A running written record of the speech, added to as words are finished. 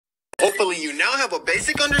Hopefully you now have a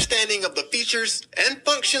basic understanding of the features and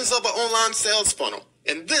functions of an online sales funnel.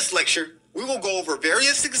 In this lecture, we will go over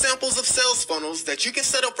various examples of sales funnels that you can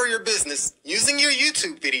set up for your business using your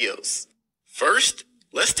YouTube videos. First,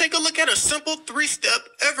 let's take a look at a simple 3-step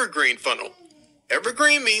evergreen funnel.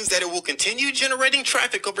 Evergreen means that it will continue generating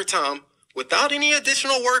traffic over time without any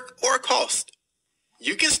additional work or cost.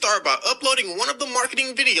 You can start by uploading one of the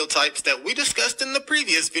marketing video types that we discussed in the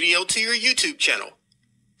previous video to your YouTube channel.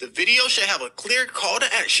 The video should have a clear call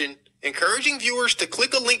to action, encouraging viewers to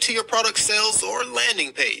click a link to your product sales or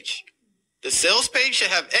landing page. The sales page should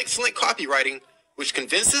have excellent copywriting, which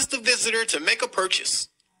convinces the visitor to make a purchase.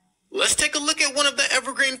 Let's take a look at one of the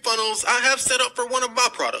evergreen funnels I have set up for one of my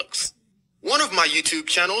products. One of my YouTube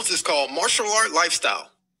channels is called Martial Art Lifestyle.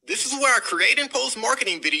 This is where I create and post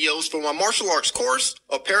marketing videos for my martial arts course,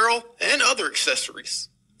 apparel, and other accessories.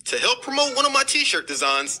 To help promote one of my t-shirt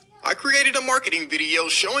designs, I created a marketing video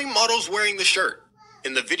showing models wearing the shirt.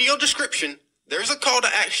 In the video description, there's a call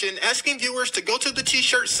to action asking viewers to go to the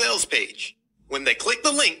t-shirt sales page. When they click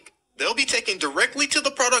the link, they'll be taken directly to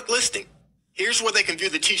the product listing. Here's where they can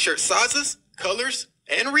view the t-shirt sizes, colors,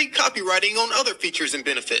 and read copywriting on other features and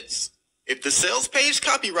benefits. If the sales page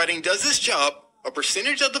copywriting does its job, a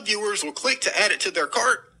percentage of the viewers will click to add it to their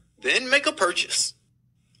cart, then make a purchase.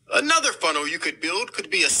 Another funnel you could build could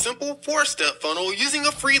be a simple 4-step funnel using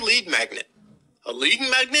a free lead magnet. A lead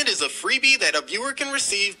magnet is a freebie that a viewer can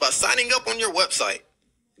receive by signing up on your website.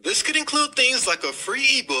 This could include things like a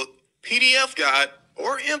free ebook, PDF guide,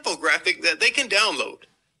 or infographic that they can download.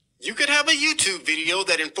 You could have a YouTube video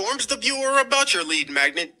that informs the viewer about your lead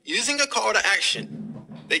magnet using a call to action.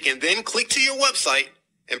 They can then click to your website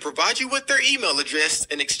and provide you with their email address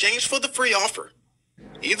in exchange for the free offer.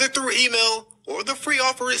 Either through email or the free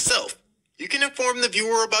offer itself, you can inform the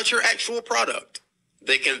viewer about your actual product.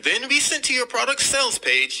 They can then be sent to your product sales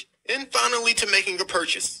page and finally to making a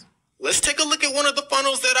purchase. Let's take a look at one of the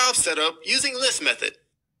funnels that I've set up using this method.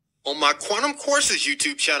 On my Quantum Courses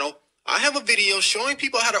YouTube channel, I have a video showing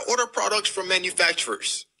people how to order products from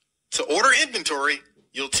manufacturers. To order inventory,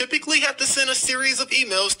 you'll typically have to send a series of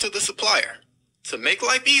emails to the supplier. To make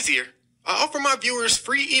life easier, I offer my viewers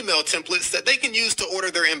free email templates that they can use to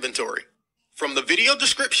order their inventory. From the video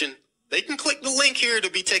description, they can click the link here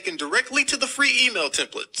to be taken directly to the free email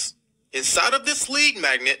templates. Inside of this lead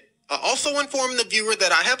magnet, I also inform the viewer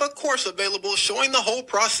that I have a course available showing the whole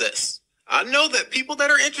process. I know that people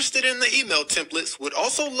that are interested in the email templates would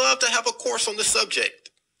also love to have a course on the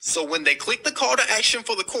subject. So when they click the call to action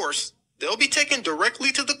for the course, they'll be taken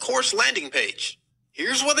directly to the course landing page.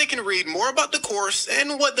 Here's where they can read more about the course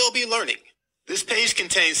and what they'll be learning. This page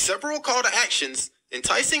contains several call to actions,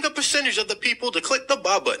 enticing a percentage of the people to click the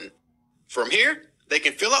buy button. From here, they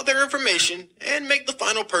can fill out their information and make the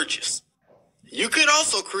final purchase. You could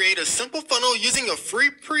also create a simple funnel using a free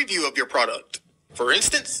preview of your product. For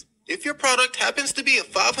instance, if your product happens to be a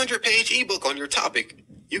 500-page ebook on your topic,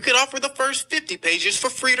 you could offer the first 50 pages for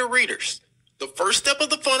free to readers. The first step of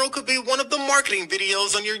the funnel could be one of the marketing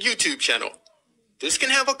videos on your YouTube channel. This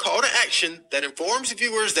can have a call to action that informs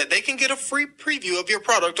viewers that they can get a free preview of your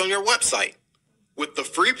product on your website. With the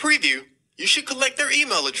free preview, you should collect their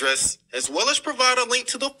email address as well as provide a link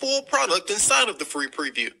to the full product inside of the free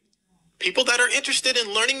preview. People that are interested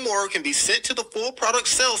in learning more can be sent to the full product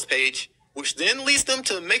sales page, which then leads them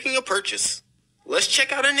to making a purchase. Let's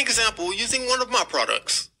check out an example using one of my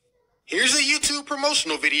products. Here's a YouTube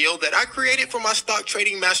promotional video that I created for my stock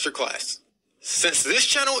trading masterclass. Since this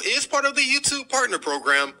channel is part of the YouTube Partner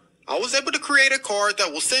Program, I was able to create a card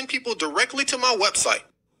that will send people directly to my website.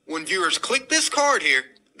 When viewers click this card here,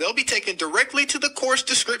 they'll be taken directly to the course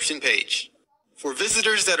description page. For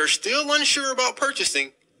visitors that are still unsure about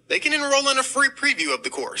purchasing, they can enroll in a free preview of the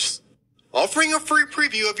course. Offering a free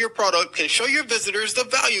preview of your product can show your visitors the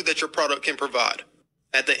value that your product can provide.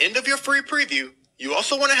 At the end of your free preview, you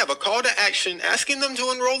also want to have a call to action asking them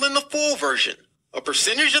to enroll in the full version. A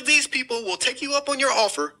percentage of these people will take you up on your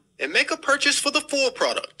offer and make a purchase for the full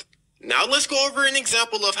product. Now let's go over an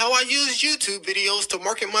example of how I use YouTube videos to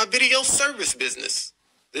market my video service business.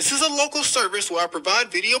 This is a local service where I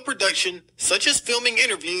provide video production such as filming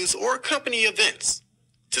interviews or company events.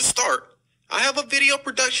 To start, I have a video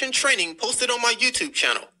production training posted on my YouTube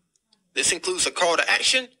channel. This includes a call to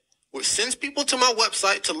action, which sends people to my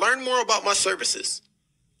website to learn more about my services.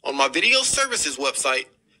 On my video services website,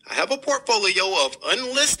 I have a portfolio of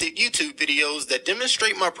unlisted YouTube videos that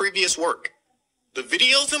demonstrate my previous work. The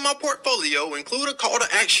videos in my portfolio include a call to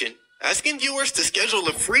action, asking viewers to schedule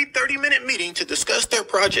a free 30-minute meeting to discuss their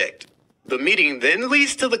project. The meeting then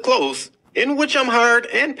leads to the close, in which I'm hired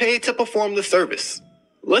and paid to perform the service.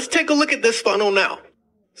 Let's take a look at this funnel now.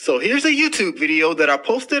 So here's a YouTube video that I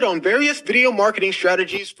posted on various video marketing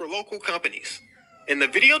strategies for local companies. In the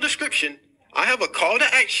video description, I have a call to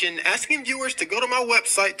action asking viewers to go to my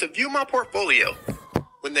website to view my portfolio.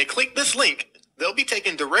 When they click this link, they'll be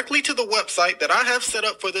taken directly to the website that I have set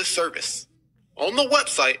up for this service. On the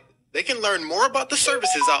website, they can learn more about the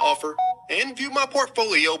services I offer and view my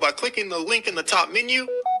portfolio by clicking the link in the top menu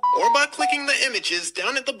or by clicking the images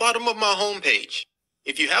down at the bottom of my homepage.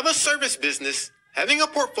 If you have a service business, having a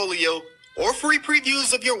portfolio or free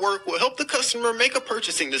previews of your work will help the customer make a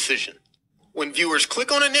purchasing decision. When viewers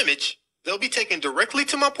click on an image, they'll be taken directly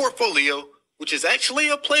to my portfolio, which is actually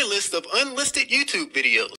a playlist of unlisted YouTube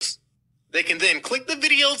videos. They can then click the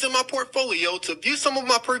videos in my portfolio to view some of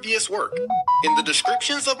my previous work. In the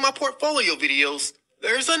descriptions of my portfolio videos,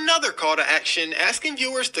 there's another call to action asking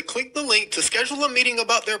viewers to click the link to schedule a meeting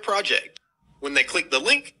about their project. When they click the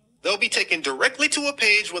link, they'll be taken directly to a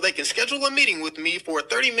page where they can schedule a meeting with me for a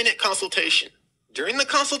 30-minute consultation. During the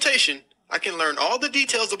consultation, I can learn all the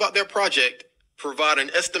details about their project, provide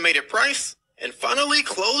an estimated price, and finally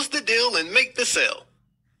close the deal and make the sale.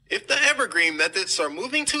 If the evergreen methods are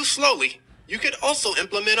moving too slowly, you could also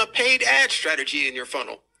implement a paid ad strategy in your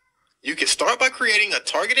funnel. You can start by creating a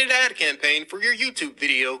targeted ad campaign for your YouTube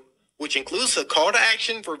video, which includes a call to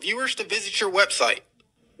action for viewers to visit your website.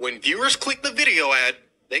 When viewers click the video ad,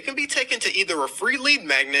 they can be taken to either a free lead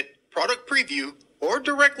magnet, product preview, or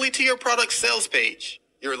directly to your product sales page.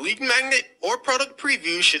 Your lead magnet or product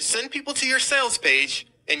preview should send people to your sales page,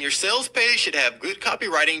 and your sales page should have good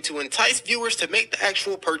copywriting to entice viewers to make the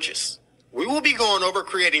actual purchase. We will be going over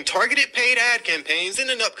creating targeted paid ad campaigns in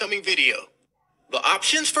an upcoming video. The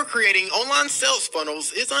options for creating online sales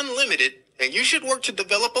funnels is unlimited, and you should work to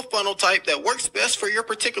develop a funnel type that works best for your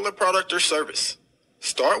particular product or service.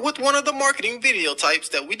 Start with one of the marketing video types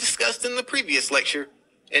that we discussed in the previous lecture,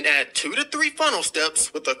 and add 2 to 3 funnel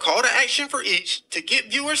steps with a call to action for each to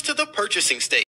get viewers to the purchasing stage.